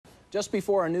Just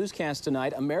before our newscast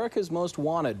tonight, America's Most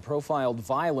Wanted profiled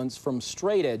violence from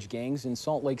straight-edge gangs in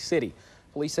Salt Lake City.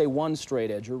 Police say one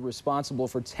straight-edger responsible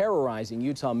for terrorizing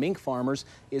Utah mink farmers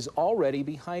is already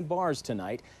behind bars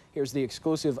tonight. Here's the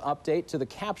exclusive update to the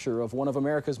capture of one of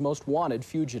America's most wanted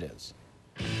fugitives.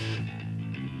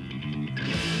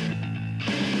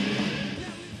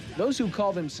 Those who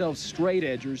call themselves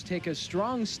straight-edgers take a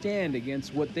strong stand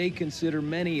against what they consider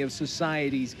many of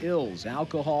society's ills: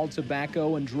 alcohol,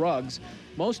 tobacco, and drugs.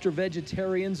 Most are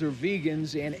vegetarians or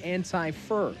vegans and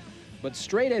anti-fur. But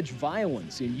straight-edge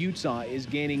violence in Utah is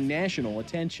gaining national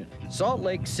attention. Salt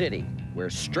Lake City,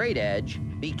 where straight edge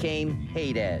became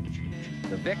hate edge.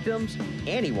 The victims,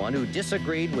 anyone who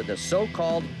disagreed with the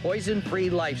so-called poison-free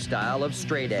lifestyle of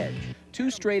straight edge. Two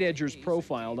straight-edgers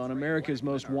profiled on America's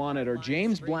Most Wanted are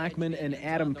James Blackman and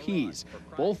Adam Pease,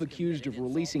 both accused of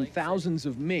releasing thousands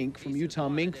of mink from Utah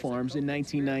mink farms in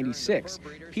 1996.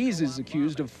 Pease is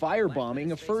accused of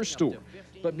firebombing a fur store.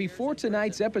 But before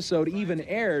tonight's episode even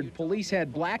aired, police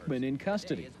had Blackman in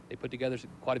custody. They put together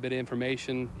quite a bit of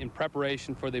information in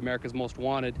preparation for the America's Most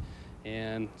Wanted,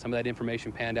 and some of that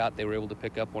information panned out. They were able to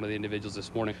pick up one of the individuals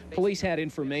this morning. Police had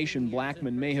information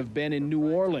Blackman may have been in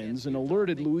New Orleans and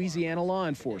alerted Louisiana law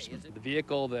enforcement. The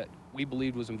vehicle that we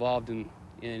believed was involved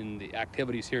in the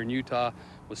activities here in Utah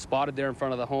was spotted there in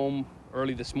front of the home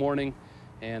early this morning,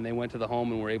 and they went to the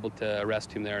home and were able to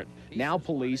arrest him there. Now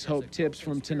police hope tips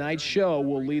from tonight's show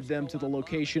will lead them to the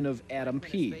location of Adam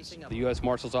Pease. The U.S.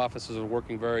 Marshal's offices are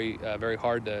working very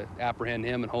hard to apprehend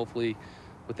him, and hopefully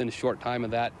within a short time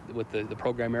of that, with the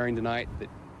program airing tonight, that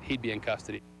he'd be in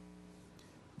custody.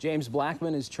 James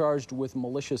Blackman is charged with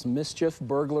malicious mischief,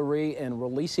 burglary, and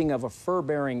releasing of a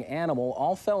fur-bearing animal,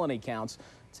 all felony counts.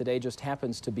 Today just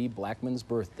happens to be Blackman's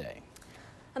birthday.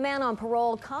 A man on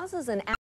parole causes an